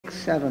Luke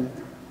 7.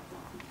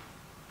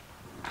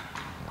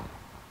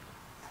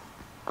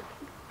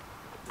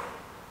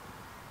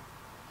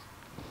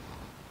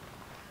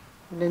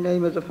 In the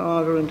name of the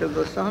Father, and of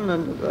the Son,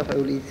 and of the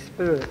Holy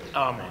Spirit.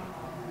 Amen.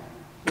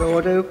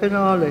 Lord, open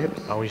our lips.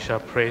 And we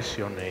shall praise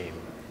your name.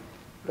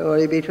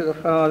 Glory be to the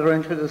Father,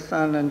 and to the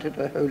Son, and to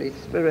the Holy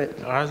Spirit.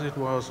 As it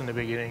was in the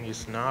beginning,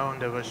 is now,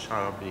 and ever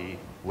shall be,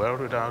 world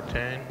without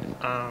end.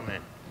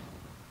 Amen.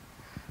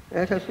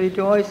 Let us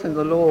rejoice in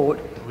the Lord.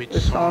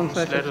 With songs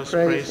let us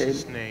praise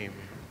his name.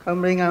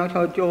 Come bring out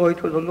our joy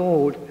to the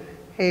Lord.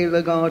 Hail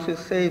the God who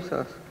saves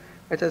us.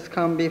 Let us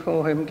come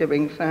before him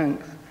giving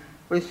thanks.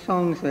 With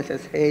songs let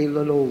us hail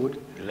the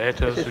Lord.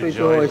 Let us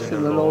rejoice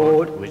in the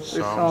Lord. With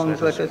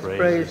songs let us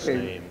praise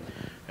his name.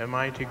 A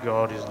mighty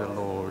God is the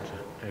Lord,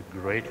 a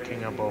great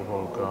King above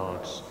all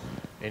gods.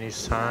 In his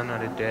Son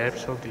are the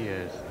depths of the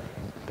earth.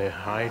 The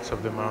heights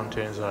of the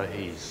mountains are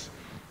his.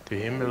 To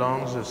him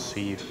belongs the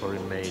sea, for he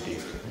made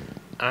it,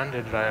 and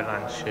the dry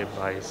land shaped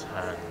by his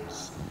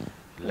hands.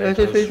 Let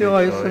us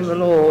rejoice in the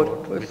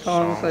Lord. With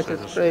songs let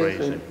us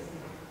praise him.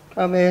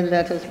 Come in,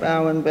 let us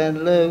bow and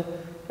bend low.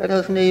 Let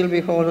us kneel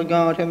before the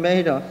God who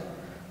made us.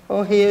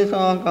 For he is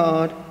our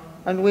God,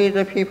 and we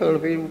the people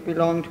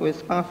belong to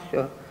his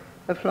pasture,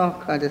 the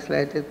flock that is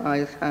led by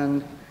his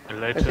hand.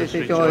 Let us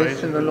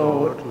rejoice in the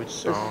Lord. With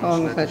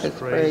songs let us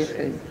praise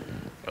him.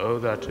 Oh,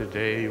 that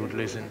today you would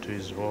listen to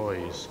his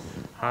voice.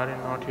 Harden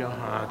not your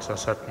hearts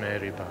as at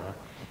Meribah,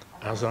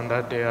 as on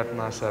that day at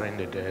Massah in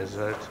the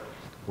desert,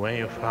 when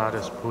your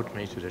fathers put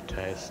me to the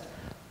test,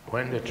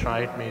 when they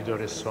tried me though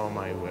they saw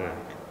my work.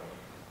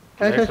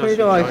 Let us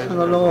rejoice in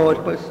the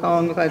Lord. With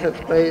songs let us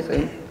praise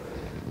him.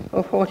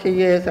 For 40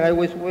 years I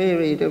was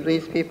wearied of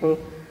these people,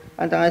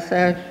 and I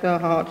said, their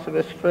hearts are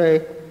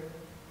astray.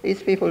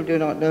 These people do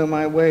not know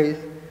my ways.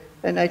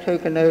 Then I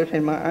took an oath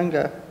in my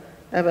anger.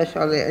 Never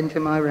shall they enter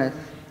my rest.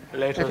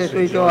 Let us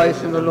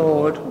rejoice in the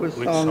Lord. With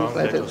songs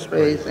let us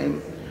praise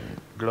him.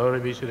 Glory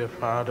be to the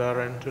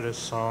Father, and to the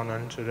Son,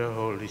 and to the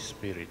Holy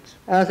Spirit.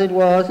 As it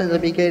was in the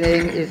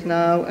beginning, is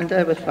now, and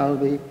ever shall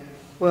be,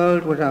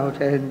 world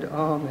without end.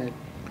 Amen.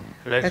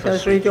 Let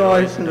us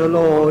rejoice in the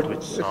Lord.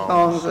 With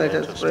songs let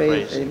us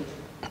praise him.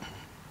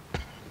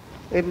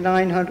 Hymn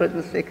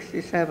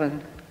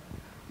 967.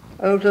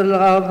 O the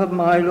love of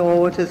my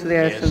Lord is the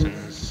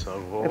essence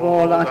of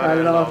all that I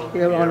love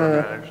here on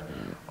earth.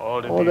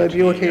 All the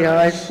beauty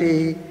I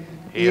see,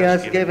 he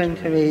has given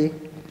to me,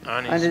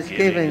 and his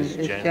giving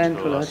is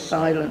gentle as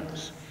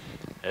silence.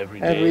 Every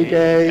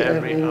day,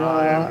 every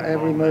hour,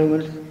 every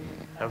moment,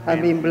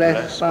 have been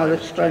blessed by the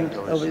strength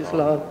of his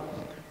love.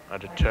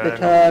 The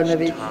turn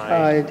of each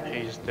tide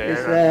is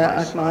there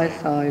at my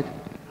side,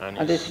 and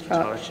his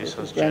touch is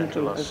as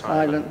gentle as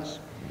silence.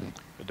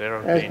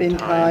 There have been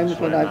times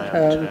when I've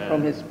turned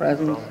from his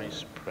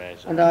presence,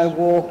 and I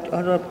walked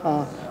other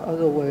paths,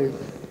 other ways.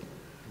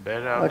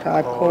 But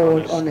I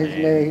called on his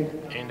name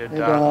in the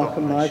dark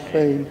of my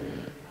shame,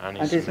 and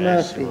his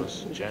mercy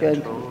was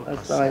gentle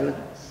as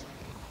silence.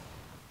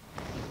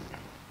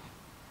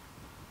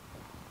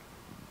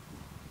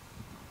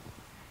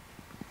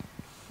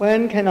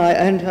 When can I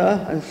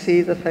enter and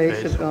see the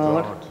face of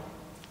God?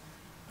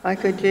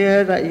 Like a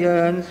deer that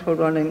yearns for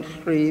running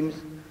streams,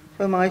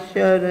 so my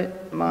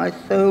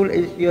soul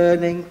is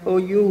yearning for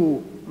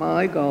you,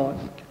 my God.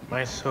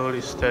 My soul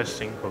is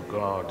thirsting for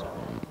God,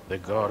 the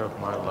God of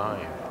my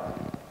life.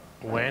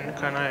 When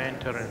can I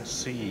enter and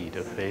see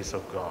the face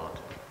of God?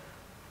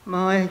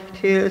 My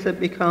tears have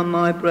become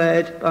my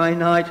bread by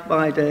night,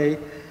 by day,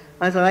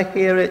 as I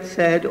hear it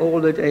said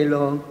all the day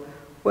long,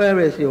 where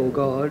is your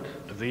God?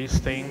 These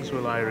things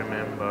will I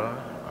remember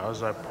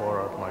as I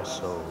pour out my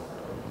soul.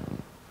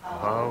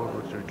 How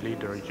would lead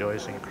the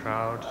rejoicing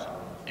crowds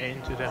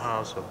into the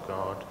house of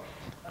God,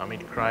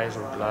 amid cries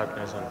of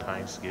gladness and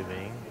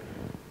thanksgiving,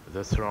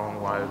 the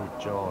throng wild with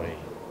joy.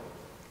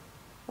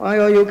 Why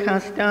are you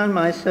cast down,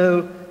 my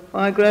soul?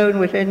 Why groan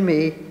within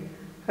me?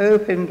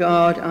 Hope in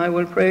God, I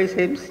will praise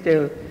him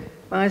still,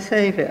 my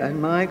Saviour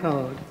and my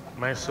God.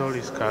 My soul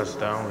is cast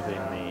down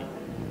within me,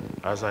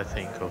 as I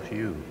think of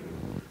you.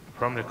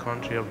 From the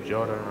country of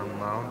Jordan and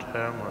Mount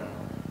Hermon,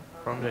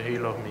 from the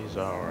hill of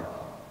Mizar.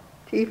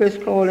 Deep is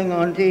calling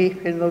on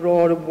deep in the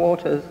roar of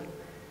waters.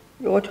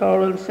 Your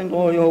torrents and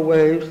all your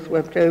waves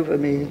swept over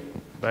me.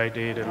 By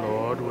day the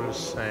Lord will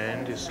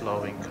send his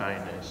loving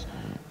kindness.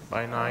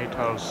 By night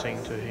I'll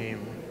sing to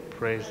him,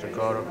 praise the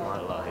God of my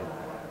life.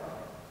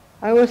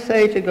 I will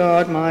say to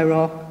God, my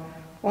rock,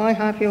 why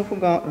have you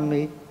forgotten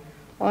me?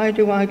 Why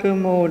do I go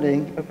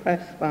mourning,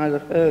 oppressed by the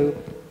foe?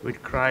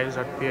 With cries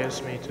that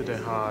pierce me to the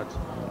heart,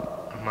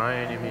 my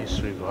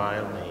enemies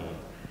revile me,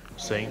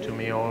 saying to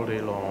me all day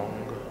long,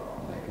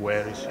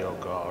 where is your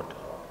God?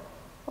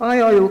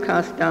 Why are you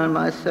cast down,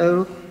 my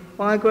soul?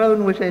 Why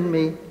groan within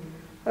me?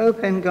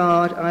 Hope in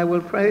God, I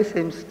will praise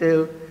him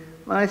still,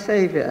 my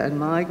Saviour and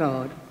my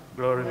God.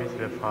 Glory be to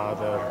the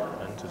Father,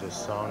 and to the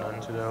Son,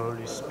 and to the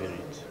Holy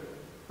Spirit.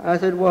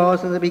 As it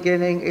was in the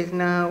beginning, is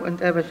now, and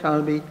ever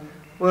shall be,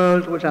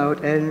 world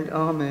without end.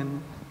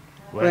 Amen.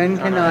 When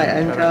can I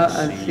enter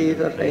and see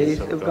the face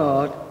of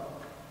God?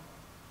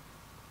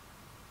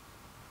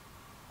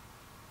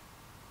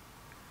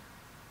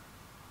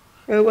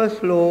 Show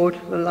us, Lord,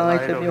 the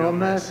light of your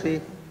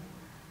mercy.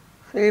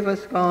 Save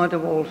us, God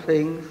of all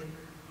things.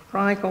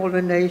 Strike all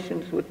the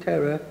nations with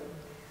terror.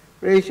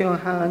 Raise your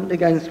hand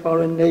against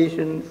foreign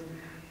nations,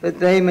 that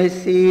they may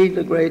see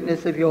the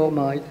greatness of your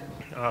might.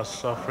 Our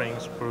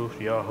sufferings prove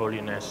your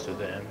holiness to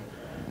them.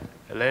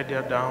 Let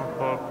their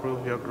downfall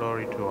prove your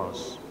glory to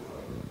us.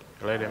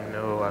 Let them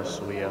know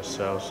as we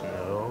ourselves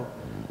know,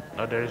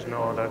 that there is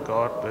no other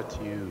God but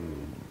you.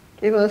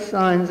 Give us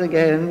signs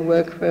again,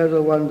 work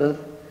further wonders.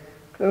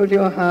 Clothe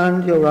your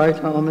hand, your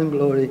right arm in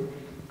glory.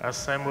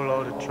 Assemble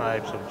all the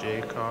tribes of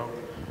Jacob,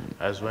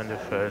 as when they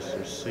first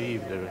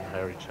received their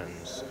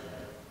inheritance.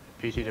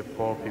 Pity the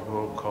poor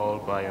people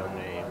called by your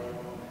name.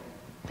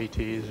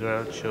 Pity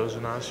Israel,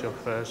 chosen as your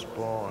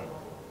firstborn.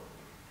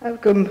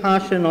 Have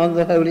compassion on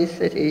the holy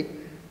city,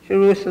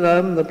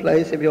 Jerusalem, the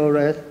place of your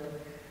rest.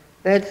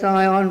 Let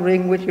Zion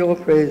ring with your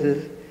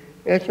praises.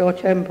 Let your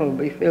temple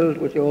be filled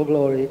with your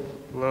glory.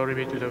 Glory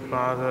be to the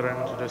Father,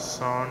 and to the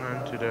Son,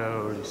 and to the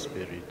Holy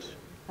Spirit.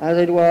 As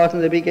it was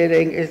in the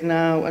beginning, is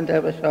now, and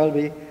ever shall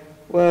be,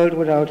 world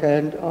without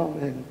end.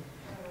 Amen.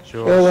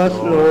 Show us,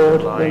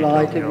 Lord, the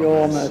light of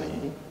your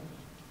mercy.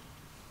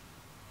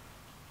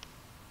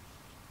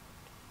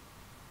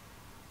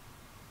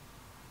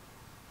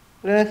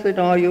 Blessed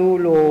are you,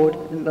 Lord,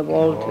 in the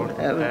vault of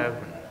heaven.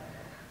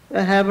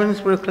 The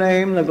heavens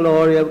proclaim the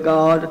glory of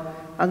God,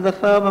 and the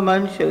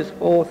firmament shows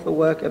forth the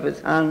work of his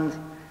hands.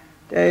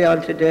 Day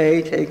unto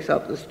day takes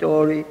up the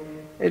story,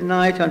 and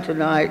night unto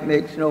night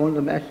makes known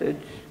the message.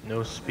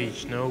 No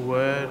speech, no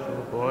word,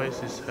 no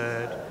voice is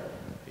heard,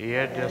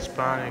 yet their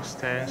span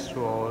extends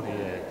to all the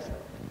earth.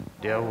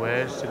 Their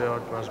words to the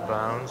utmost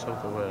bounds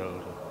of the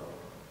world.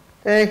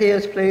 There he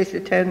has placed a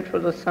tent for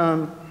the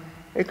sun.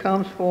 It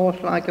comes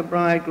forth like a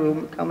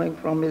bridegroom coming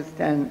from his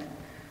tent.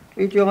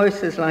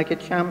 Rejoices like a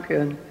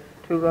champion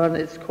to run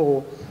its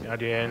course. At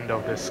the end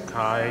of the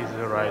sky is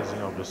the rising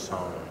of the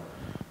sun.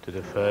 To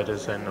the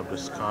furthest end of the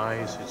sky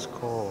is its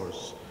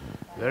course.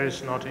 There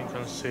is nothing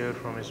concealed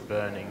from its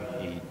burning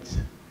heat.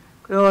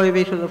 Glory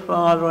be to the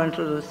Father, and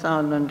to the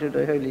Son, and to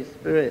the Holy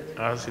Spirit.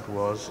 As it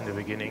was in the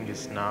beginning,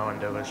 is now,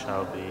 and ever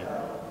shall be,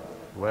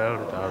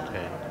 world without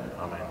end.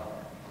 Amen.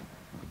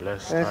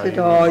 Blessed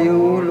are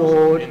you,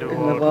 Lord, in the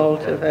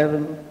vault of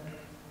heaven.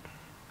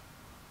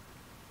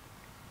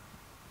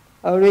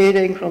 A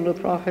reading from the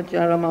prophet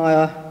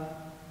Jeremiah.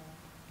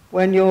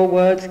 When your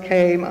words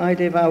came, I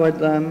devoured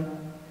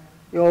them.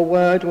 Your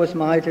word was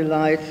my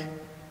delight,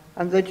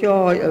 and the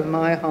joy of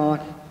my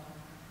heart.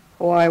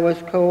 For I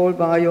was called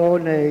by your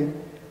name,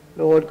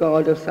 Lord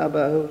God of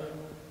Sabaoth.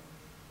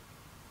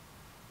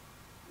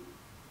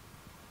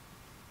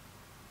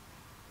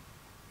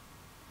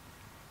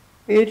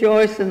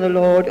 Rejoice in the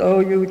Lord, O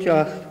you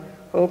just,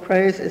 for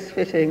praise is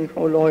fitting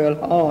for loyal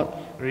hearts.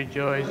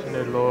 Rejoice in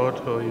the Lord,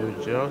 O you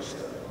just,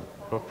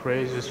 for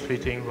praise is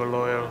fitting for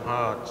loyal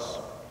hearts.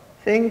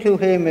 Sing to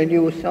him a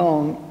new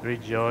song.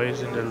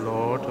 Rejoice in the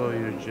Lord, O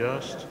you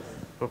just,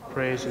 for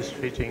praise is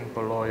fitting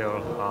for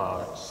loyal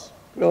hearts.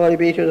 Glory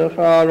be to the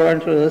Father, and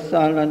to the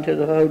Son, and to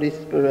the Holy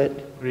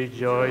Spirit.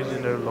 Rejoice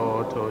in the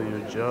Lord, O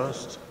you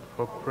just,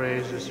 for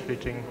praise is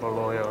fitting for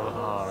loyal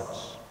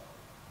hearts.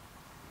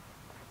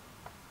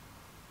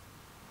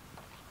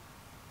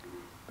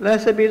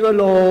 Blessed be the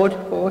Lord,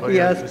 for he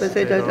has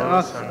visited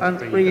us and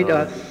freed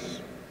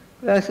us.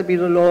 Blessed be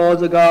the Lord,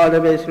 the God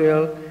of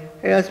Israel.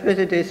 He has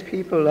visited his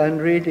people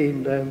and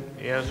redeemed them.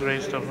 He has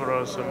raised up for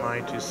us a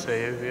mighty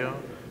Savior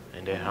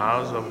in the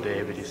house of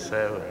David his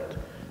servant,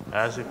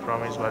 as he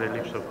promised by the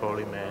lips of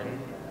holy men,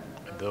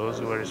 those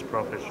who were his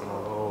prophets from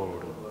of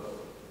old.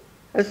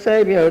 A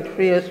Savior would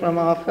free us from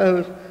our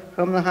foes,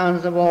 from the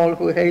hands of all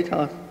who hate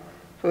us.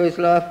 For his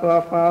love for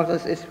our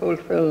fathers is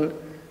fulfilled,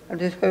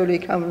 and his holy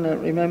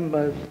covenant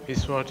remembered. He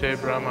swore to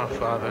Abraham our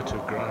father to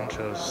grant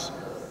us,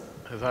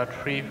 that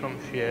free from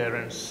fear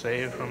and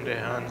safe from the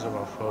hands of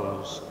our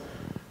foes,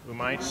 we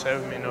might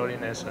serve him in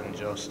holiness and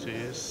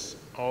justice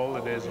all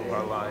the days of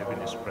our life in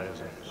his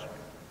presence.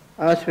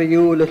 As for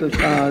you, little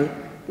child,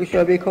 you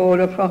shall be called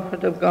a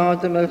prophet of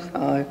God the Most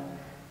High.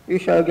 You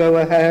shall go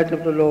ahead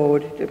of the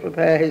Lord to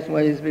prepare his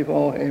ways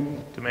before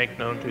him, to make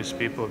known to his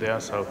people their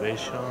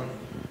salvation,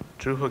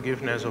 true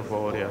forgiveness of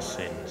all their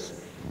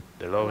sins,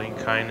 the loving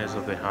kindness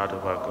of the heart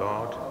of our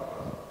God,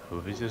 who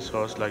visits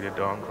us like the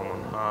dawn from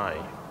on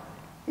high.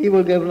 He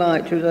will give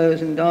light to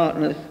those in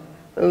darkness,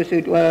 those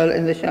who dwell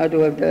in the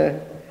shadow of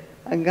death,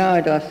 and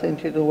guide us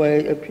into the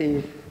way of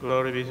peace.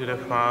 Glory be to the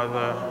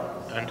Father,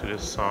 and to the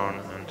Son,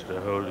 and to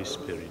the Holy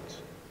Spirit.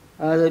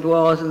 As it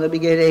was in the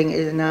beginning,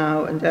 is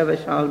now, and ever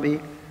shall be,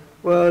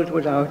 world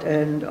without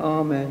end.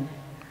 Amen.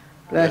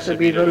 Blessed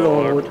be the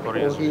Lord, for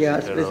he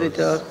has visited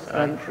us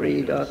and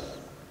freed us.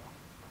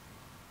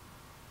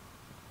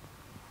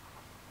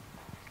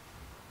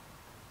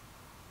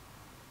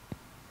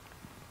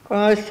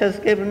 Christ has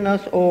given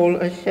us all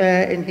a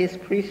share in his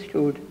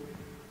priesthood.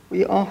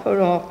 We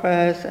offer our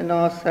prayers and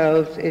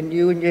ourselves in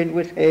union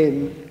with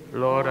him.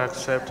 Lord,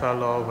 accept our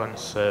love and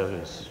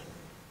service.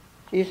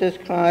 Jesus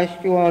Christ,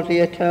 you are the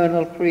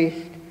eternal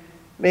priest.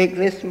 Make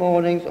this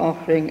morning's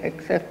offering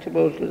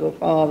acceptable to the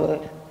Father.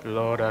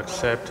 Lord,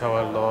 accept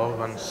our love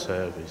and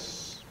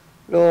service.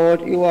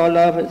 Lord, you are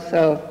love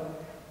itself.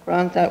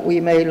 Grant that we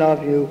may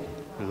love you.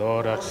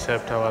 Lord,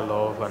 accept our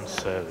love and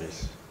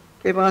service.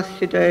 Give us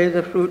today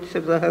the fruits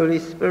of the Holy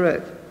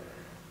Spirit.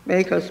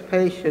 Make us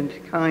patient,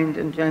 kind,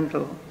 and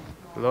gentle.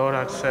 Lord,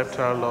 accept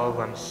our love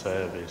and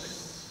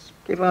service.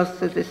 Give us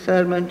the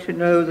discernment to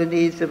know the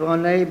needs of our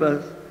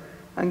neighbours,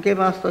 and give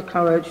us the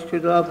courage to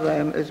love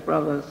them as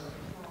brothers.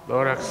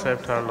 Lord,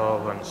 accept our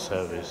love and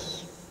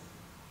service.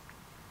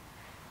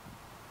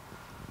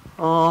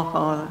 Our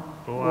Father,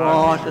 who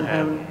art in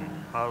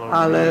heaven,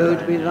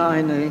 hallowed be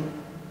thy name.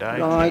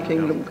 Thy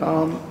kingdom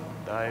come,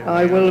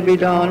 thy will be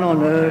done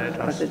on earth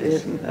as it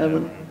is in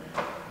heaven.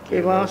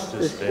 Give us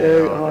this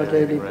day our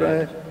daily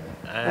bread,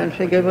 and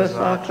forgive us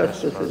our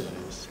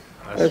trespasses,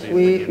 as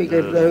we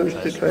forgive those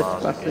who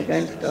trespass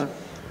against us.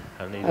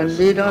 And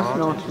lead us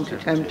not into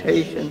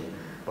temptation,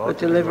 but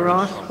deliver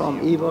us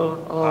from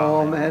evil.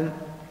 Amen.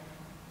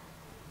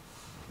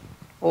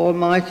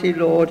 Almighty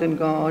Lord and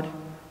God,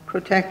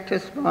 protect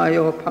us by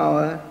your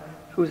power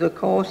through the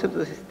course of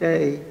this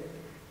day,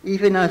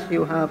 even as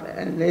you have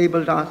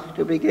enabled us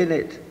to begin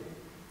it.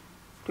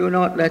 Do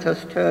not let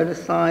us turn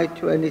aside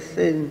to any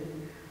sin,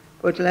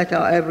 but let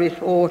our every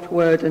thought,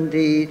 word, and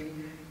deed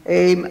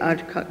aim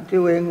at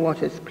doing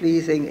what is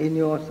pleasing in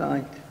your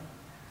sight.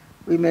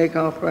 We make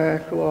our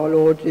prayer through our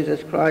Lord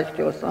Jesus Christ,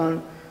 your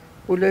Son,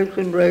 who lives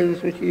and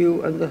reigns with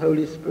you and the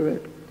Holy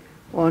Spirit,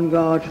 one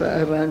God,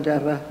 forever and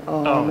ever.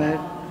 Amen.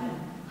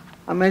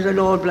 And may the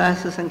Lord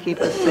bless us and keep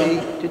us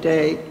safe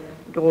today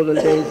and all the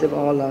days of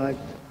our lives.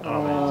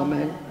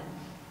 Amen.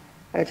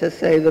 Let us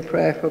say the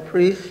prayer for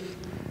priests.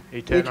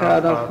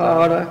 Eternal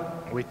Father,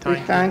 we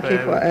thank you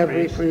for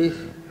every priest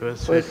who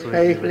has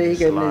faithfully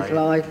given his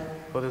life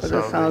for the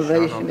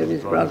salvation of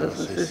his brothers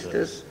and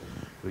sisters.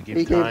 We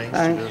give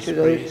thanks to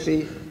those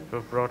priests who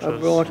have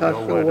brought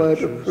us your word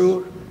of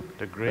truth,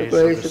 the grace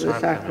of the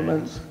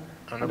sacraments,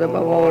 and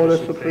above all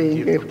the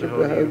supreme gift of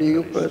the Holy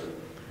Eucharist.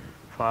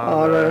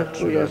 Father,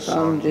 through your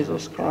Son,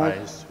 Jesus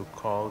Christ, who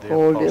called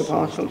the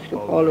apostles to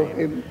follow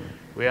him,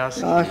 we ask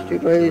you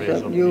to raise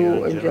up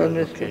new and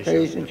generous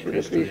occasions to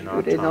the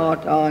priesthood in our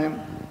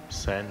time.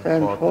 Send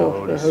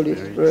forth the Holy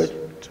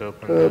Spirit to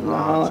open the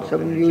hearts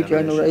of a new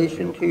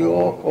generation to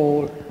your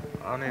call,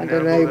 and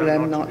enable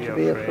them not to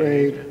be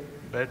afraid,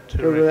 but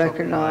to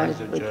recognize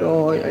the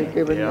joy of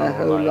giving their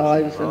whole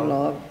lives in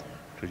love.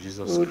 Through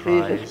Jesus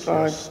Christ,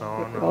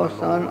 your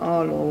Son,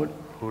 our Lord,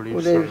 who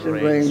lives and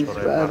reigns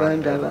forever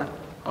and ever.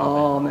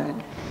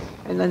 Amen.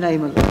 In the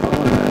name of the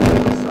Father, and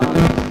of the Son,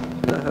 and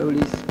of the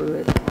Holy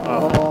Spirit.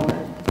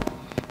 Amen.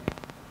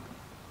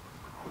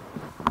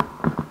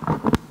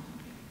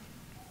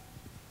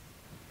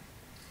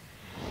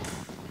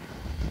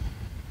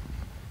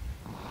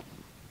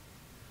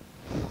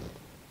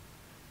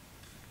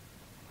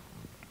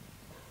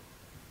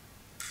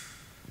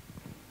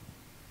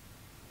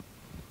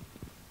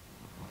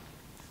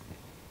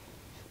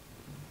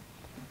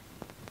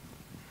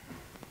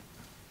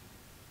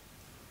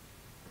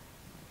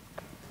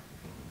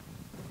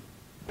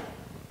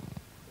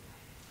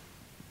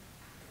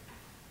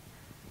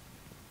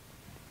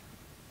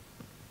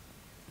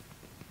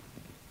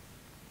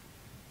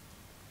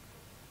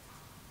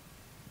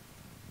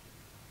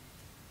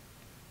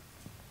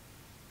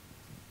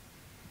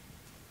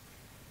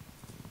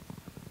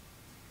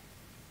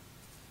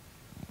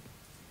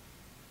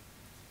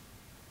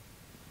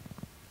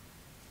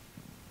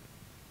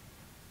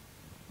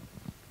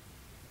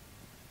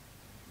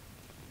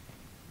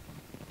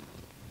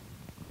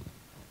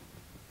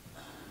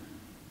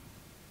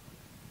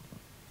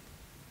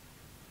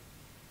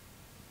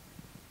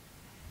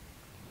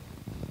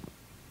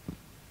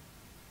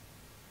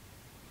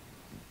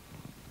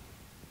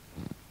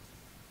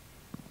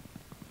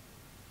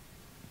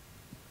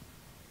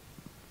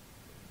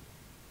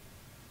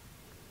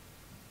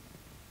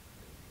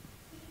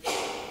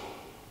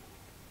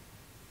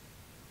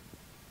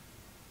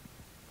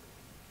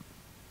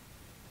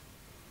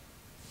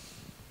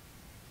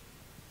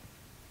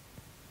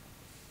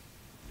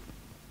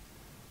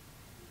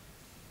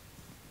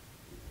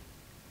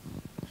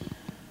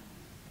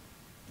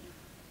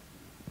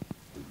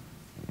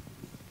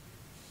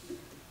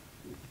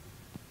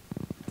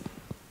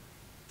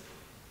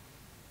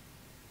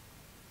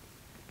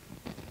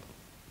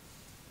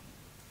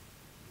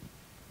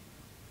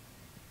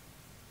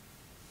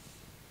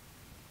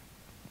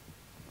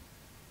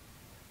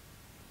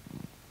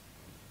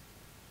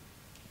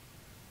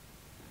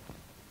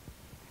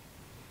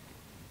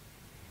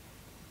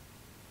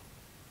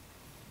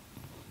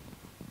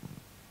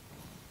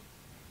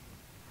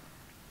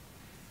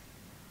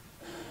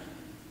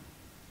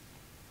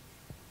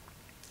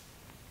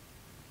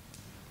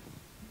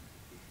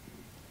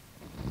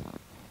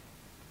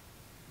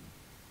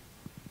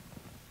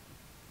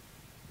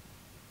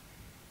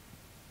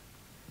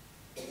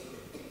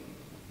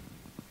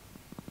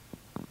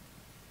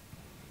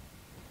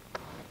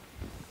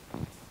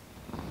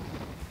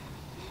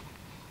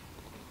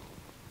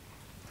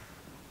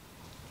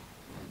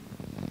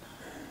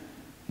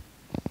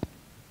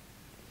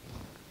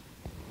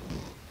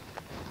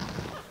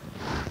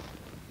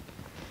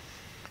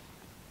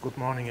 Good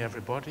morning,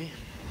 everybody.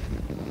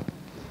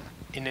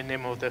 In the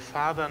name of the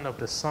Father, and of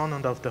the Son,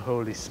 and of the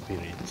Holy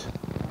Spirit,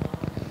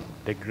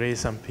 the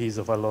grace and peace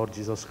of our Lord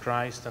Jesus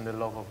Christ, and the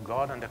love of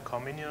God, and the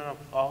communion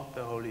of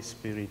the Holy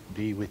Spirit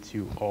be with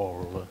you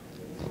all.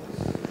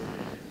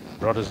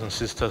 Brothers and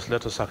sisters,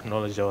 let us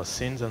acknowledge our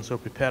sins and so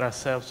prepare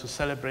ourselves to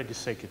celebrate the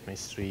sacred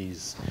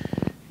mysteries.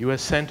 You were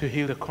sent to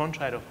heal the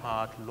contrite of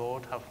heart.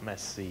 Lord, have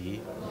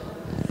mercy.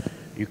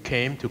 You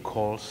came to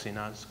call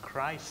sinners.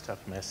 Christ,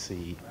 have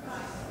mercy.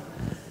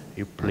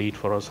 You plead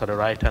for us at the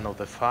right hand of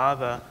the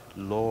Father.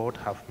 Lord,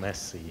 have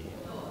mercy.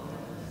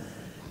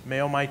 May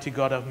Almighty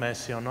God have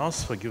mercy on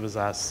us, forgive us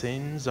our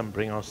sins, and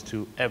bring us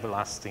to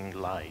everlasting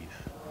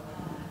life.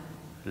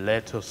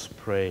 Let us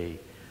pray.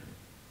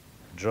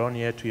 Draw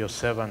near to your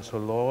servants, O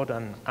Lord,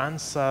 and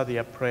answer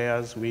their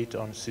prayers with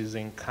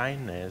unceasing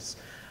kindness,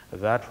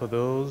 that for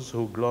those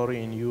who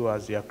glory in you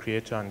as their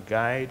Creator and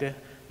Guide,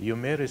 you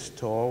may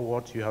restore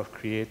what you have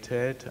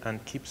created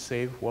and keep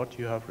safe what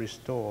you have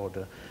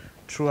restored.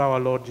 Through our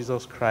Lord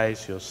Jesus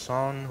Christ, your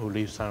Son, who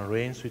lives and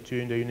reigns with you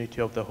in the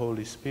unity of the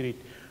Holy Spirit,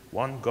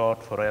 one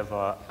God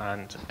forever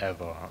and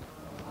ever.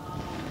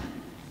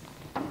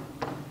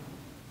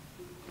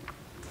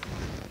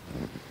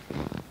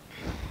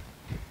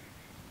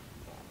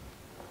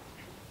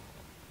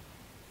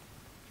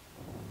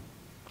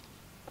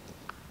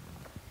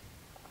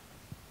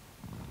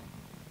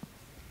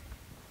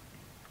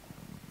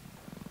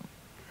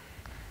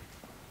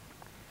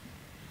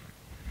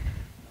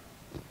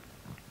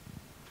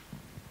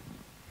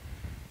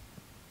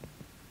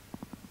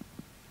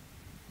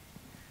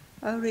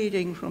 A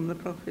reading from the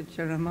prophet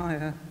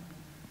Jeremiah.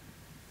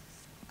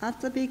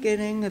 At the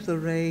beginning of the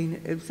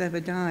reign of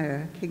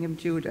Zebediah, king of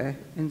Judah,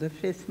 in the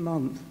 5th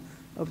month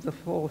of the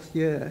 4th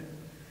year,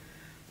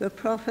 the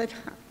prophet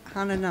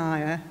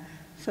Hananiah,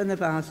 son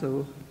of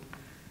Azul,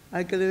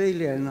 a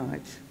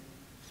Galileanite,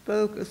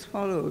 spoke as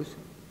follows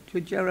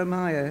to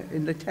Jeremiah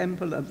in the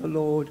temple of the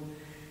Lord,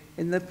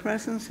 in the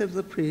presence of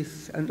the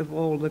priests and of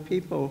all the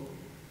people.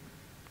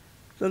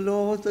 The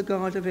Lord, the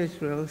God of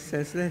Israel,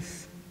 says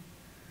this: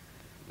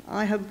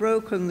 I have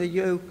broken the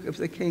yoke of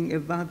the king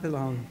of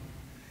Babylon.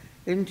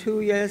 In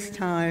 2 years'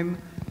 time,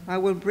 I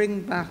will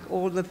bring back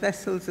all the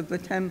vessels of the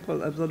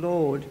temple of the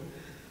Lord,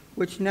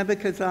 which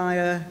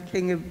Nebuchadnezzar,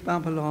 king of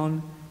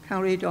Babylon,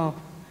 carried off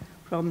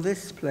from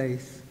this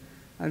place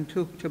and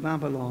took to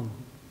Babylon.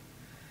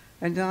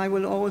 And I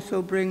will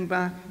also bring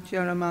back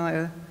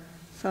Jeremiah,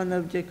 son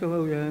of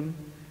Jehoiakim,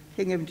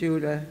 king of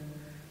Judah,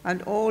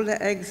 and all the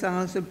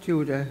exiles of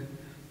Judah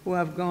who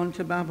have gone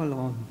to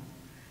Babylon.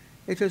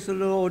 It is the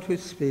Lord who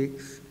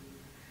speaks.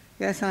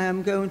 Yes, I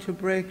am going to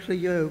break the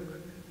yoke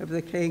of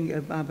the king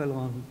of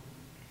Babylon.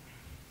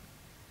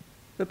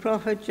 The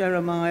prophet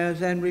Jeremiah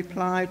then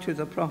replied to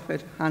the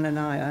prophet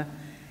Hananiah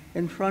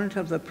in front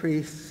of the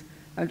priests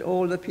and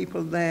all the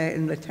people there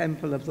in the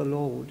temple of the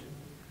Lord.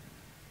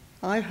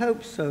 I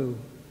hope so,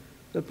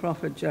 the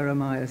prophet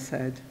Jeremiah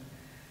said.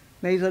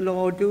 May the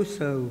Lord do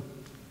so.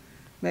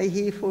 May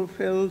he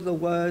fulfill the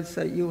words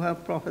that you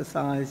have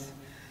prophesied,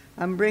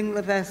 and bring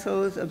the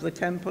vessels of the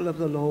temple of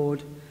the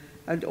Lord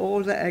and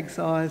all the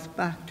exiles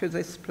back to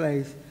this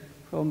place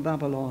from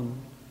Babylon.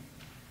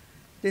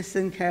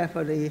 Listen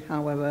carefully,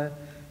 however,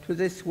 to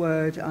this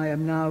word I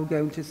am now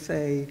going to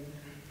say,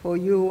 for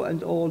you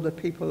and all the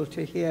people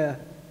to hear.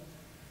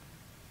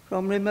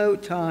 From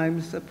remote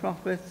times, the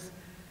prophets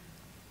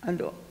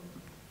and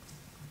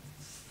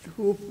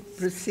who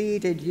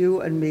preceded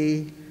you and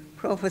me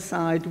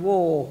prophesied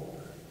war,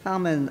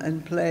 famine,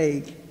 and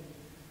plague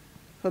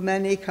for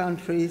many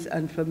countries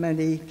and for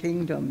many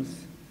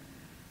kingdoms.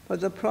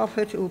 But the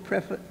prophet who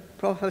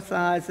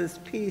prophesies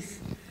peace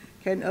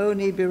can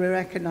only be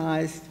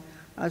recognized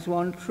as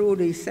one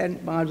truly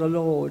sent by the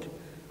Lord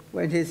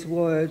when his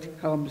word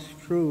comes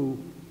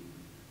true.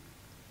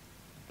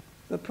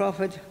 The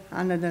prophet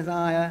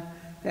Hananiah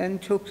then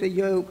took the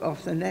yoke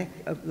off the neck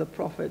of the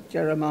prophet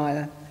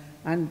Jeremiah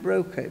and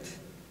broke it.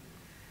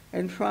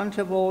 In front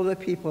of all the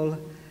people,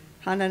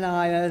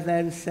 Hananiah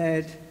then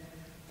said,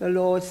 "The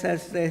Lord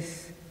says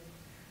this,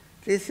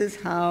 this is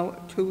how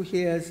 2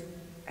 years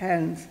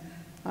hence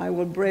I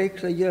will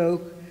break the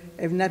yoke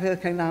of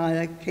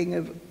Nebuchadnezzar, king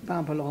of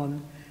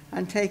Babylon,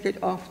 and take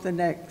it off the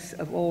necks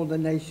of all the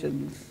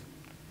nations."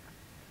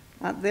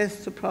 At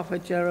this, the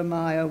prophet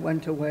Jeremiah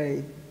went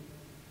away.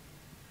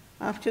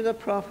 After the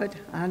prophet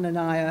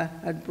Hananiah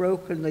had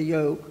broken the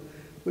yoke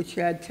which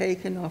he had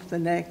taken off the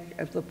neck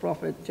of the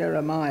prophet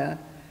Jeremiah,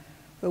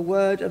 the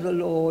word of the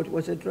Lord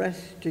was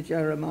addressed to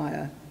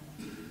Jeremiah.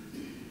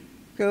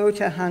 "Go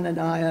to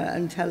Hananiah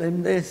and tell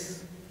him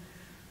this.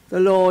 The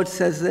Lord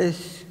says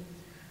this,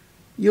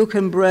 you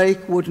can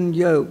break wooden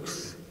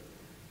yokes.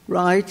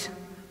 Right,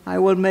 I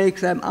will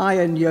make them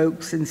iron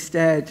yokes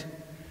instead.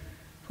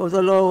 For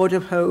the Lord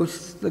of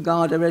hosts, the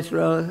God of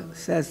Israel,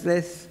 says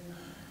this,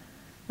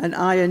 an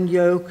iron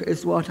yoke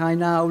is what I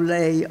now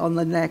lay on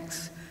the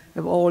necks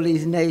of all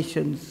these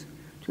nations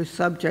to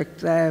subject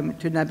them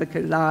to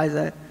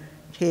Nebuchadnezzar,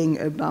 king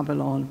of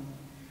Babylon.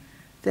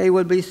 They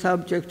will be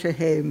subject to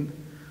him,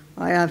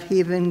 I have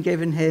even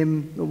given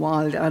him the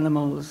wild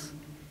animals.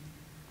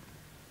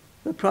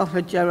 The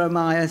prophet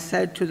Jeremiah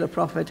said to the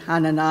prophet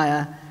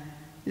Hananiah,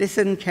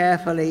 "Listen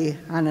carefully,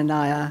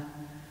 Hananiah.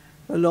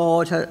 The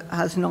Lord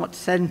has not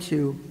sent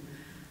you,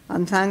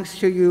 and thanks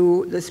to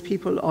you, this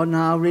people are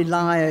now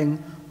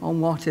relying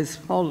on what is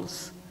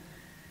false.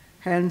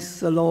 Hence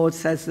the Lord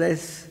says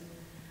this,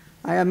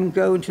 I am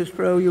going to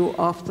throw you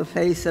off the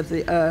face of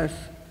the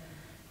earth.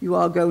 You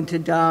are going to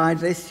die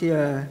this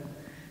year,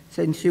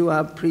 since you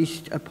have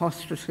preached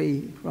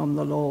apostasy from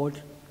the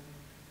Lord."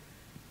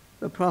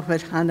 The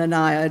prophet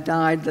Hananiah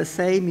died the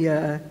same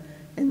year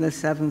in the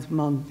 7th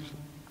month.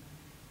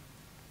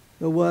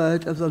 The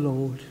word of the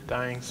Lord.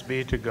 Thanks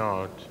be to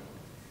God.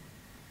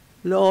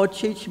 Lord,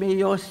 teach me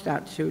your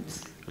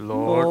statutes.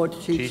 Lord,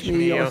 teach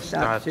me your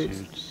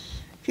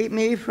statutes. Keep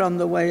me from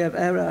the way of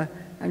error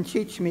and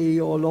teach me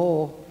your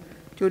law.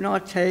 Do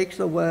not take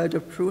the word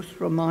of truth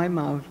from my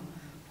mouth,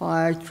 for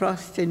I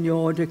trust in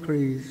your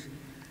decrees.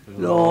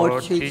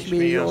 Lord, teach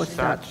me your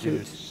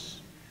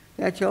statutes.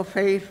 Let your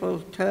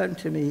faithful turn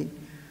to me,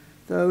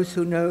 those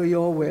who know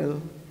your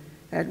will.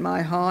 Let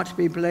my heart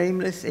be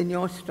blameless in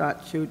your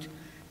statute,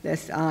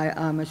 lest I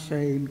am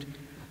ashamed.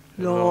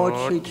 Lord,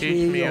 teach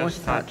me your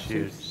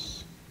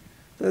statutes.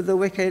 Though the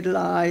wicked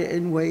lie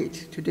in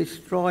wait to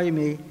destroy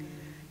me,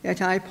 yet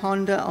I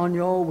ponder on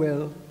your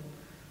will.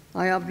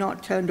 I have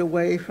not turned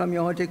away from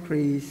your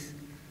decrees.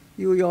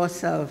 You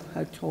yourself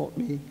have taught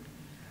me.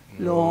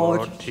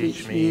 Lord,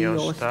 teach me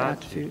your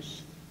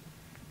statutes.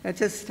 Let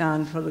us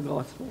stand for the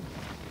gospel.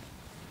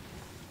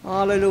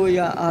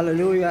 Alleluia,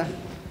 alleluia.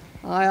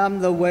 I am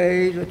the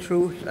way, the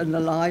truth, and the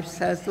life,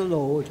 says the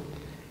Lord.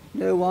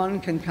 No one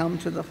can come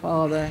to the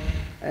Father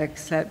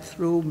except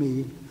through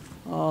me.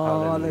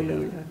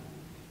 Alleluia.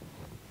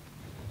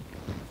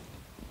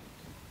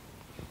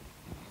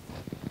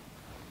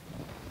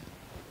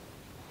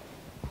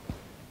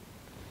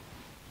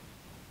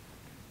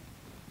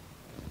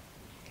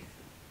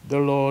 The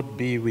Lord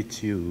be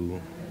with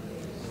you.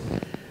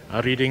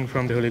 A reading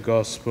from the Holy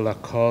Gospel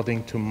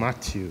according to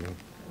Matthew.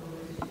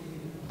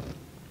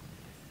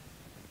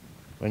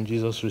 When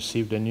Jesus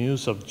received the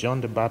news of John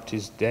the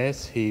Baptist's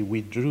death, he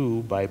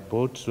withdrew by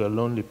boat to a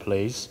lonely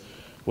place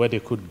where they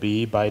could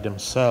be by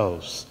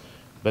themselves.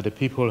 But the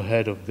people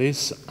heard of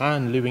this,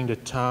 and leaving the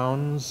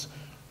towns,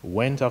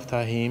 went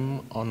after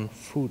him on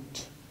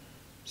foot.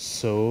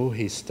 So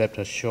he stepped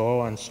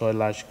ashore and saw a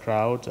large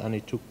crowd, and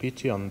he took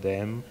pity on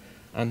them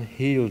and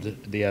healed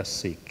their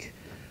sick.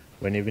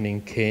 When evening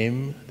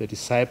came, the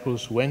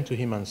disciples went to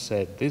him and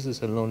said, "This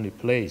is a lonely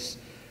place,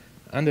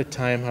 and the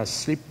time has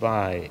slipped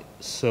by,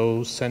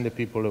 so send the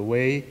people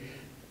away,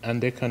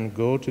 and they can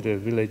go to the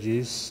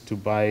villages to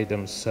buy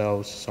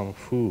themselves some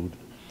food."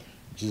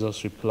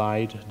 Jesus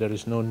replied, "There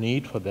is no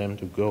need for them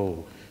to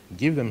go.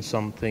 Give them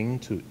something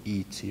to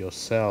eat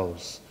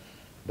yourselves."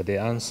 But they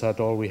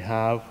answered, "All we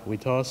have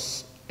with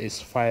us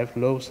is 5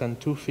 loaves and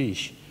 2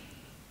 fish.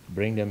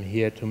 "Bring them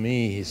here to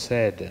me," he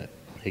said.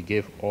 He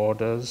gave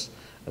orders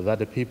that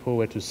the people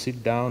were to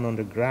sit down on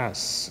the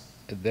grass.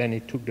 Then he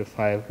took the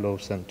 5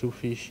 loaves and 2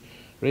 fish,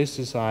 raised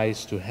his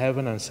eyes to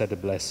heaven and said a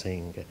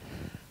blessing.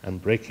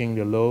 And breaking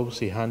the loaves,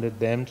 he handed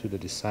them to the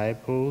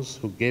disciples,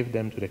 who gave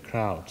them to the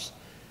crowds.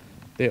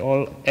 They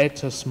all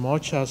ate as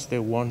much as they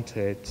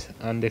wanted,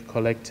 and they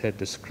collected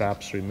the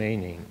scraps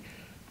remaining,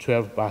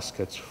 12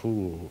 baskets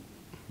full.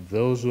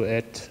 Those who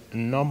ate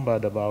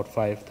numbered about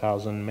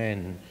 5,000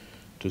 men,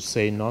 to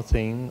say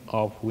nothing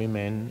of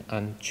women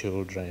and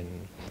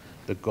children.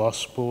 The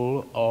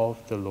Gospel of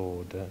the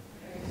Lord.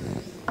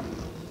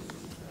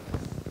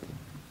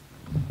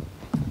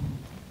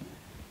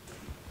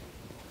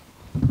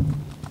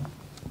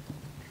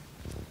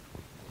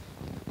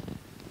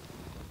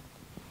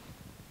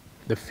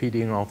 The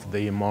feeding of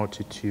the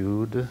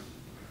multitude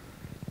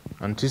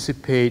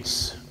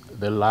anticipates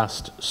the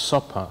Last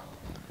Supper,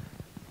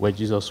 where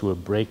Jesus will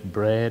break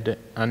bread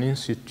and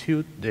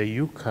institute the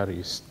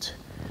Eucharist.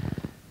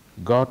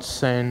 God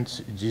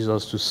sent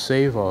Jesus to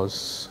save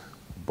us,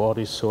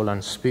 body, soul,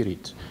 and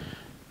spirit,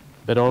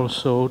 but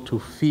also to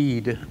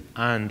feed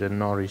and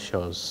nourish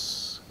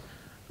us.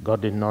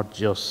 God did not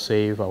just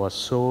save our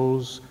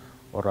souls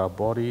or our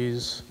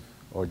bodies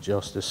or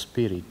just the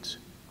spirit.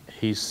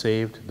 He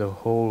saved the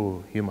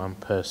whole human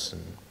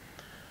person.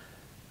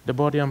 The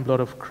body and blood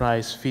of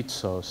Christ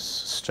feeds us,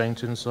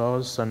 strengthens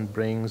us, and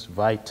brings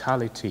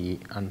vitality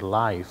and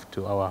life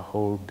to our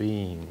whole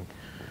being.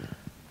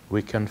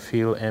 We can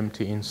feel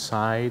empty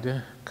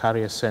inside,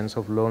 carry a sense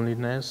of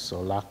loneliness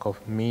or lack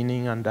of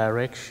meaning and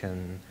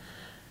direction.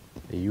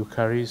 The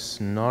Eucharist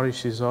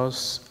nourishes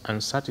us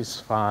and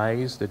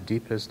satisfies the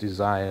deepest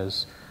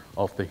desires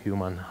of the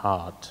human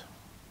heart.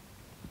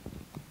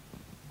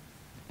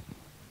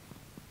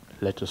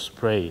 Let us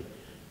pray.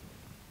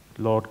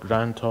 Lord,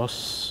 grant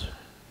us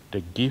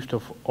the gift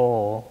of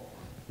awe,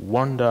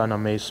 wonder, and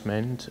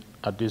amazement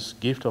at this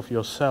gift of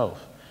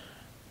yourself,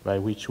 by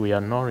which we are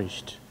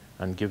nourished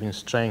and given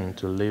strength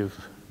to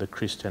live the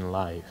Christian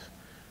life.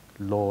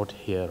 Lord,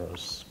 hear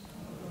us.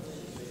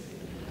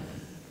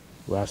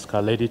 We ask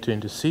Our Lady to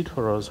intercede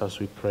for us as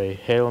we pray.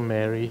 Hail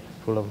Mary,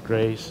 full of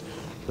grace,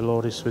 the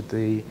Lord is with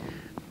thee.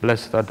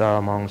 Blessed art thou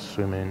amongst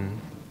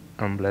women,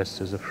 and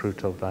blessed is the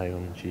fruit of thy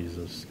womb,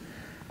 Jesus.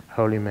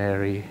 Holy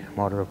Mary,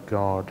 Mother of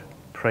God,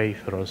 pray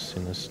for us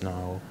sinners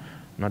now,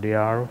 and at the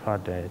hour of our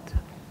death.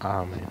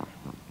 Amen.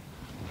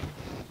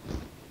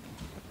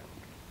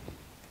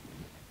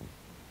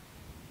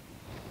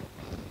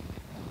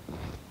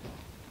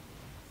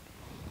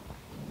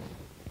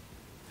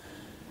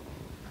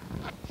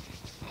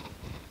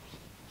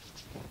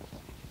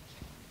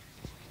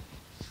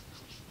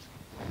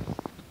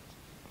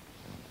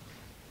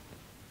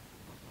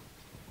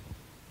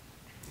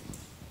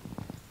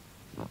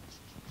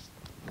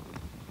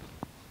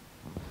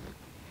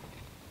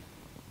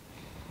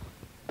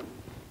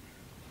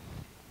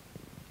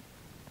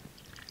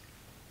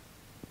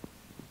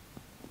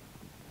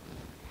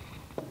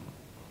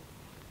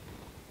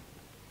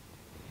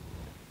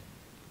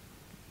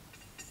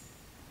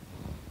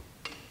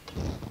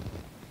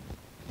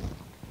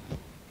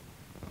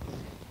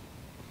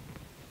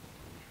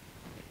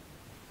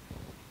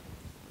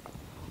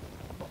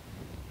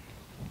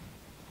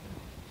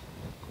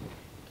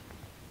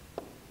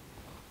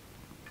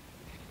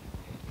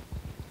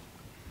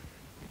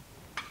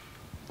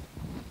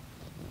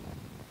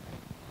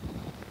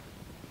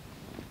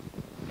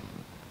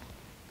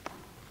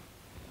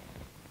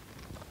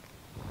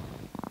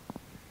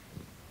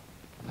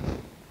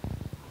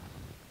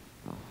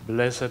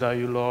 Blessed are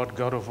you, Lord,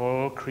 God of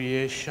all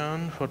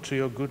creation, for to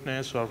your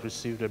goodness we have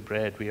received the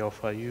bread we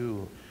offer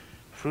you.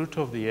 Fruit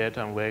of the earth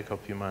and work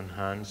of human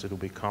hands, it will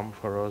become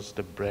for us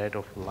the bread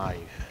of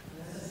life.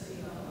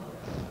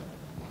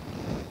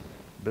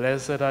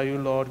 Blessed are you,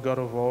 Lord, God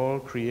of all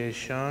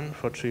creation,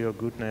 for to your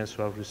goodness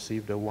we have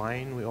received the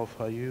wine we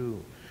offer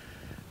you.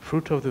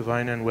 Fruit of the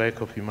vine and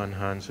work of human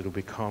hands, it will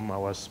become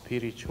our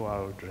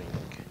spiritual drink.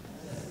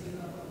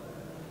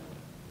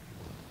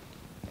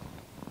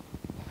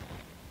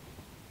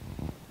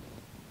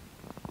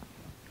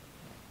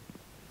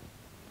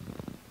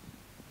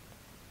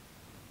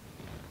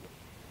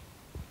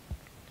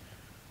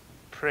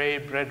 Pray,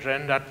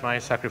 brethren, that my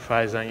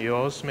sacrifice and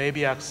yours may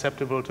be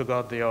acceptable to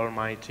God the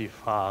Almighty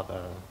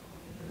Father.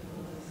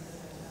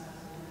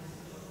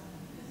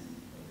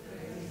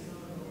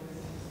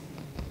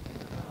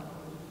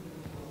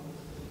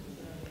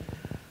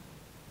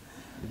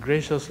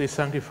 Graciously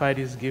sanctify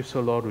these gifts,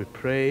 O Lord, we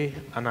pray,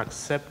 and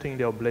accepting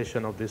the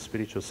oblation of this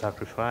spiritual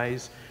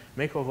sacrifice,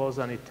 make of us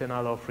an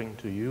eternal offering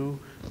to you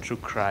through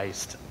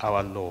Christ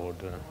our Lord.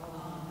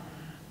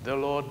 The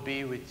Lord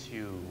be with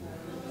you.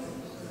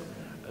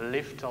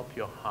 Lift up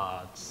your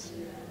hearts.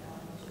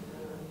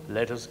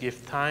 Let us give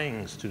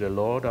thanks to the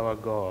Lord our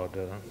God.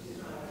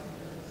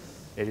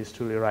 It is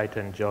truly right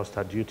and just,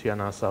 our duty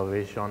and our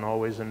salvation,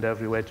 always and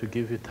everywhere to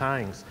give you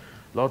thanks,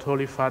 Lord,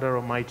 Holy Father,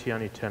 Almighty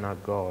and eternal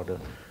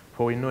God.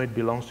 For we know it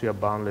belongs to your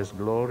boundless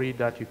glory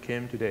that you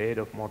came to the aid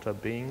of mortal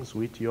beings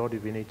with your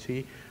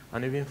divinity,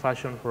 and even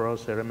fashioned for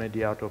us a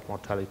remedy out of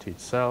mortality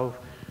itself,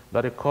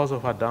 that the cause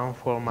of our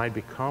downfall might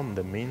become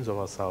the means of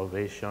our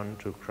salvation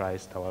through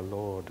Christ our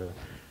Lord.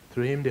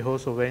 Through him the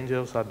host of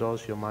angels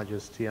adores your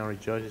majesty and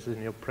rejoices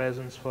in your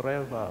presence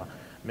forever.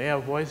 May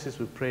our voices,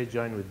 we pray,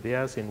 join with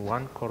theirs in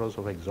one chorus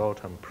of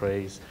exalt and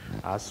praise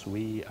as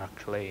we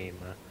acclaim.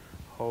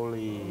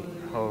 Holy,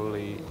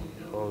 holy,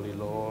 holy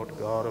Lord,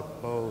 God of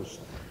hosts,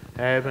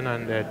 heaven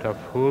and earth are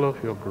full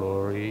of your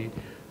glory.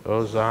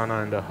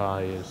 Hosanna in the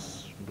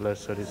highest.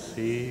 Blessed is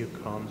he who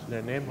comes in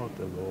the name of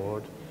the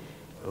Lord.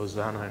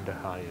 Hosanna in the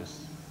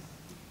highest.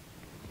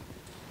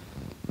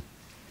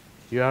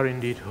 You are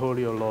indeed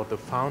holy, O Lord, the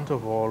fount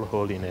of all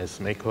holiness.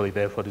 Make holy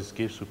therefore these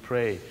gifts, we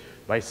pray,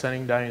 by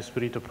sending down your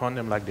Spirit upon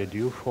them like the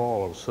dew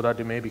falls, so that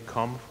they may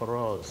become for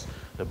us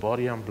the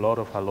body and blood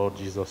of our Lord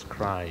Jesus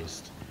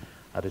Christ.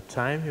 At the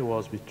time he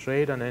was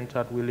betrayed and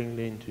entered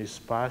willingly into his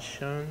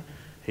passion,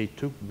 he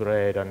took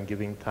bread and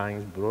giving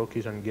thanks, broke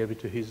it and gave it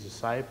to his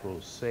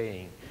disciples,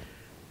 saying,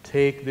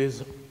 "Take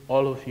this,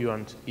 all of you,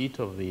 and eat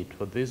of it,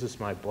 for this is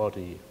my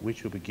body,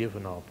 which will be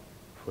given up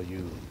for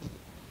you."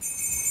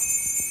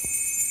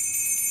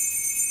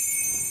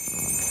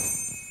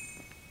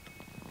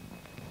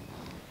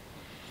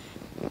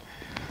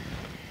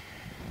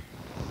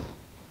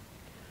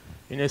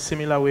 In a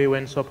similar way,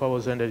 when supper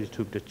was ended, he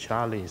took the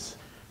chalice,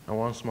 and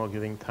once more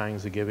giving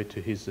thanks, he gave it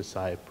to his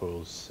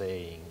disciples,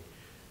 saying,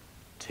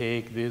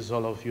 "Take this,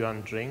 all of you,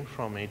 and drink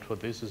from it, for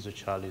this is the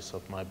chalice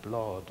of my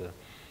blood,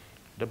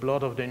 the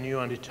blood of the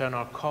new and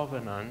eternal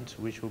covenant,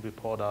 which will be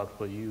poured out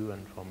for you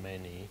and for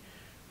many,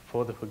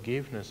 for the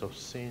forgiveness of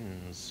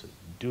sins.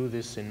 Do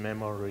this in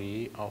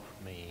memory of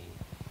me."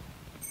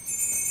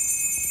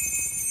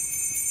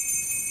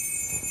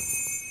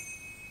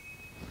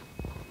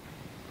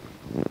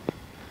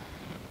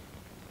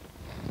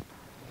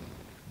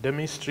 The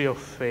mystery of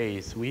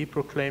faith. We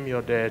proclaim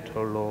your death,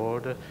 O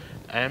Lord,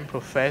 and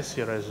profess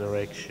your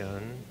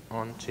resurrection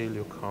until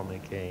you come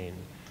again.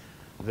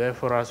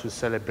 Therefore, as we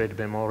celebrate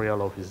the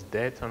memorial of his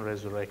death and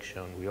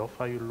resurrection, we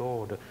offer you,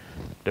 Lord,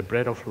 the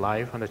bread of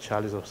life and the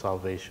chalice of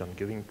salvation,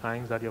 giving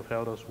thanks that you have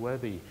held us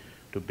worthy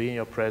to be in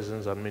your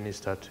presence and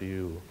minister to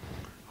you.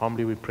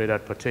 Humbly we pray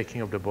that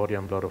partaking of the body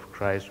and blood of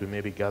Christ, we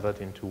may be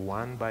gathered into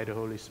one by the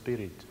Holy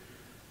Spirit.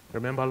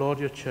 Remember, Lord,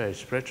 your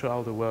church, spread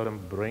throughout the world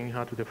and bring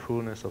her to the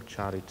fullness of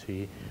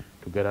charity,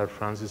 together with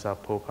Francis our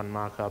Pope and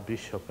Mark our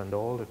Bishop and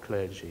all the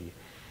clergy.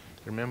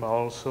 Remember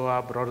also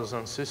our brothers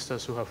and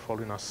sisters who have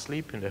fallen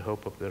asleep in the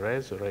hope of the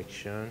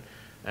resurrection,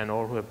 and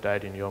all who have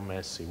died in your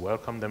mercy.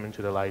 Welcome them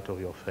into the light of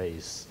your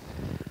face.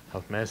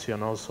 Have mercy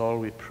on us all,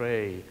 we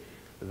pray,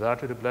 that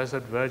to the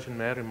Blessed Virgin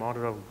Mary,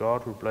 Mother of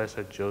God, with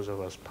Blessed Joseph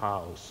as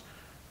spouse,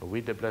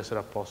 with the blessed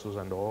apostles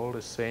and all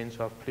the saints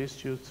who have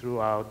pleased you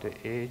throughout the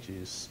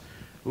ages,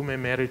 who may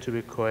merit to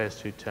be co-heirs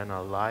to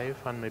eternal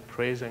life, and may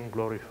praise and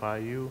glorify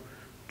you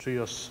through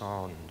your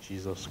Son,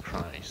 Jesus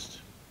Christ.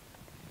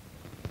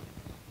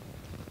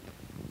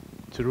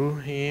 Through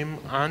him,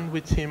 and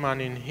with him,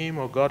 and in him,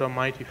 O God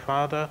Almighty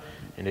Father,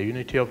 in the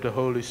unity of the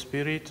Holy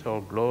Spirit,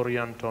 all glory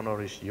and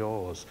honor is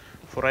yours,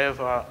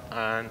 forever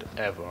and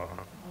ever.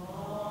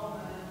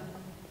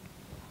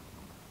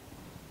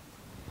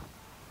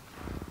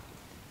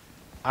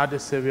 At the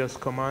Savior's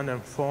command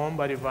and formed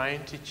by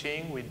divine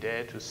teaching, we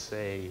dare to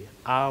say,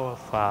 Our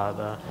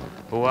Father,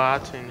 who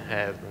art in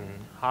heaven,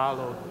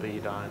 hallowed be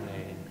thy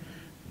name.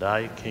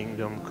 Thy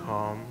kingdom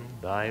come,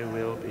 thy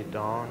will be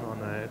done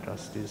on earth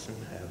as it is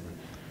in heaven.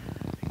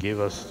 Give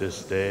us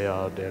this day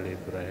our daily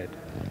bread,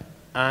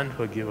 and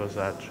forgive us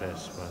our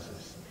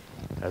trespasses,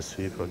 as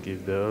we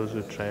forgive those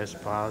who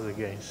trespass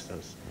against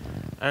us.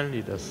 And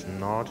lead us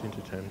not into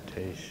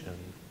temptation,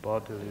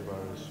 but deliver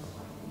us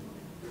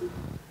from evil.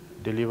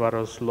 Deliver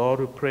us, Lord,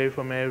 we pray,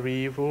 from every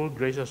evil.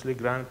 Graciously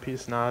grant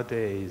peace in our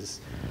days,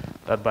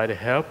 that by the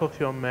help of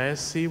your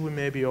mercy we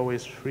may be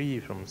always free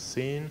from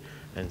sin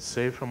and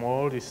safe from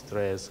all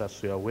distress,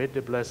 as we await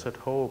the blessed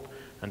hope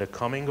and the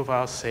coming of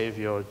our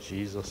Savior,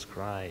 Jesus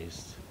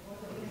Christ.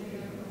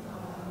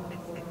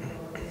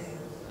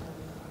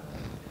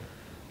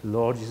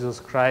 Lord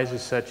Jesus Christ, you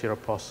said to your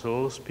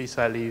apostles, Peace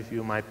I leave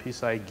you, my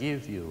peace I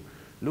give you.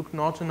 Look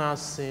not on our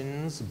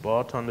sins,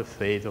 but on the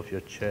faith of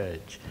your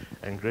church,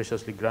 and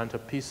graciously grant a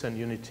peace and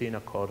unity in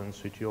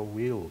accordance with your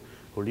will,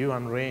 who live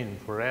and reign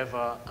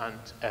forever and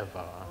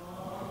ever.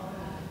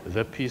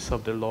 The peace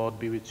of the Lord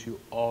be with you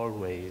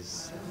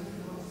always.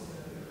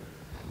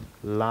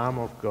 Lamb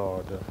of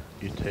God,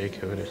 you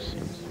take away the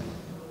sins.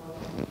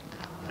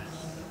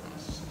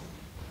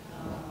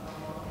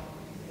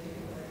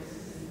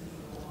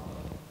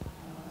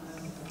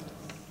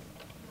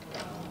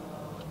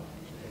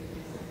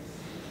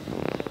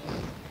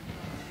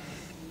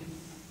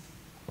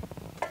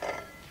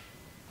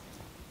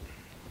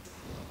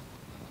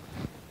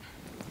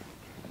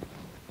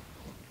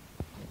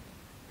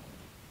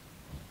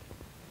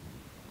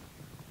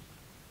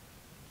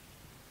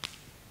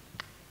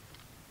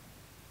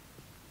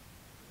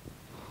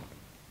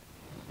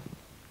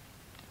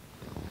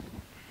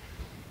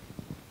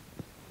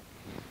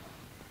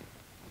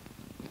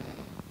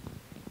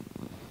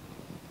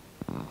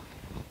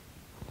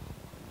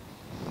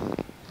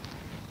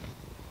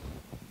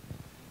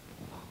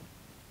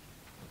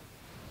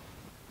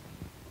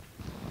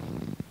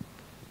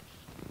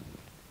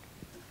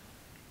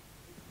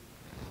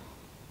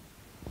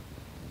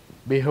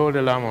 Behold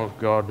the Lamb of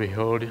God,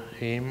 behold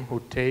him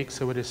who takes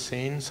away the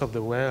sins of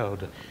the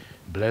world.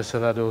 Blessed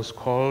are those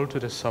called to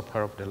the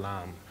supper of the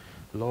Lamb.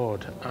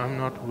 Lord, I'm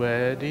not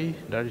worthy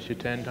that you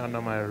should enter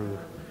under my roof,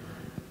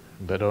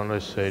 but only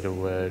say the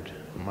word,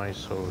 my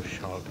soul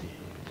shall be healed.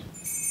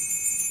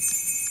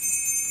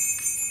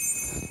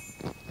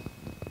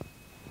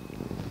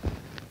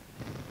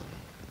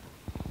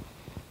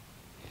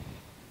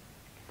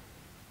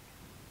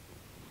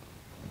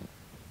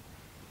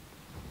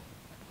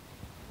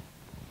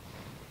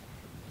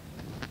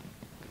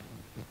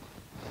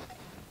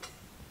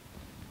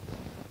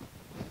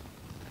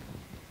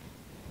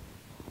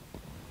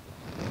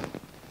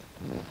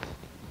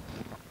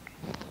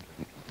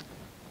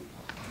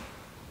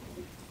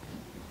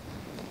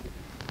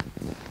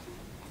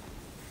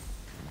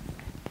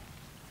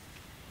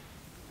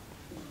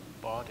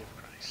 Body of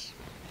Christ.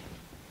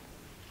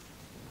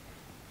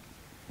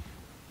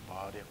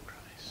 Body of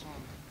Christ.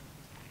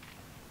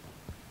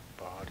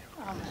 Body of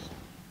Christ.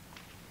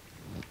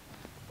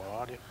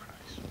 Body of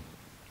Christ.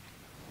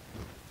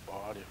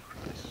 Body of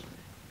Christ.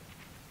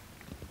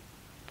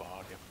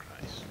 Body of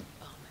Christ.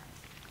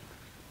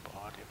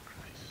 Body of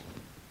Christ.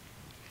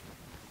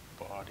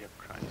 Body of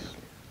Christ.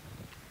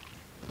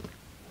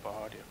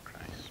 Body of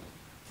Christ.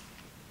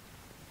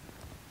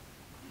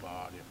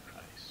 Body of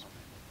Christ.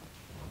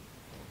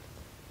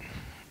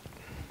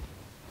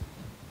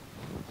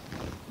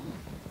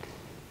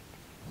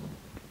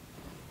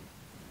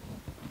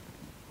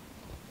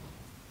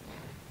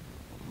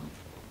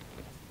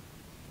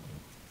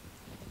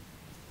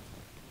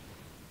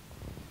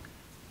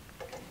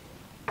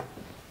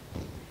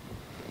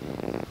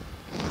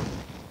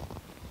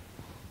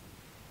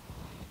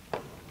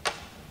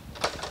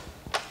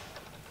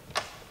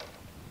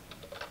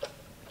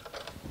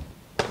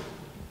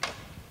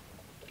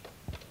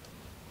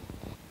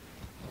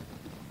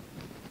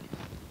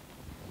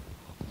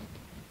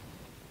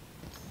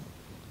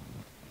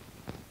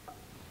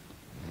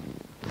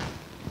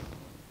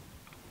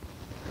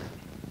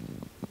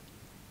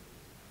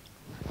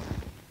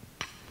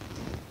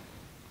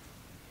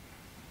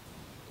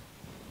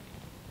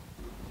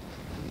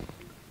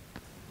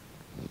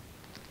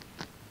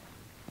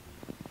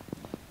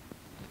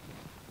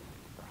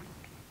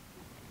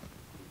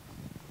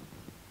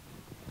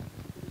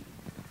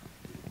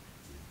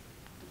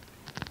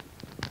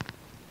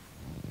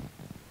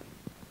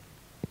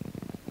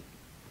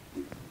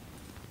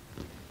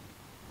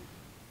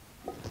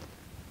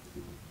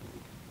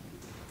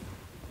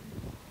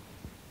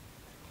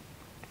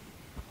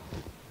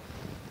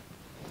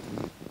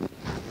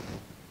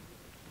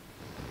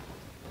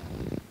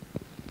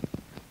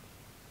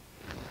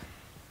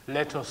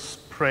 Let us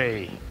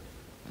pray.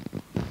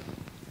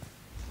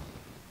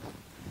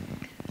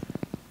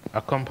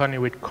 Accompany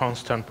with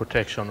constant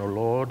protection, O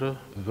Lord,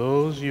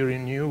 those you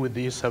renew with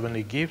these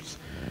heavenly gifts,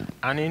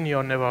 and in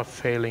your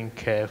never-failing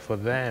care for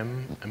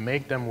them,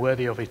 make them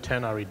worthy of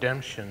eternal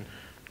redemption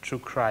through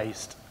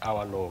Christ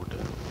our Lord.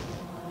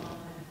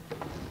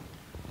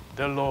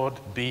 The Lord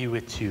be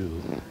with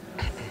you.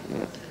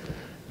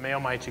 May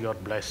Almighty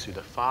God bless you,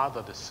 the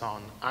Father, the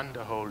Son, and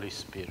the Holy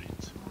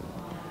Spirit.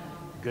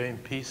 Go in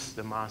peace,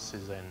 the Mass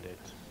is ended.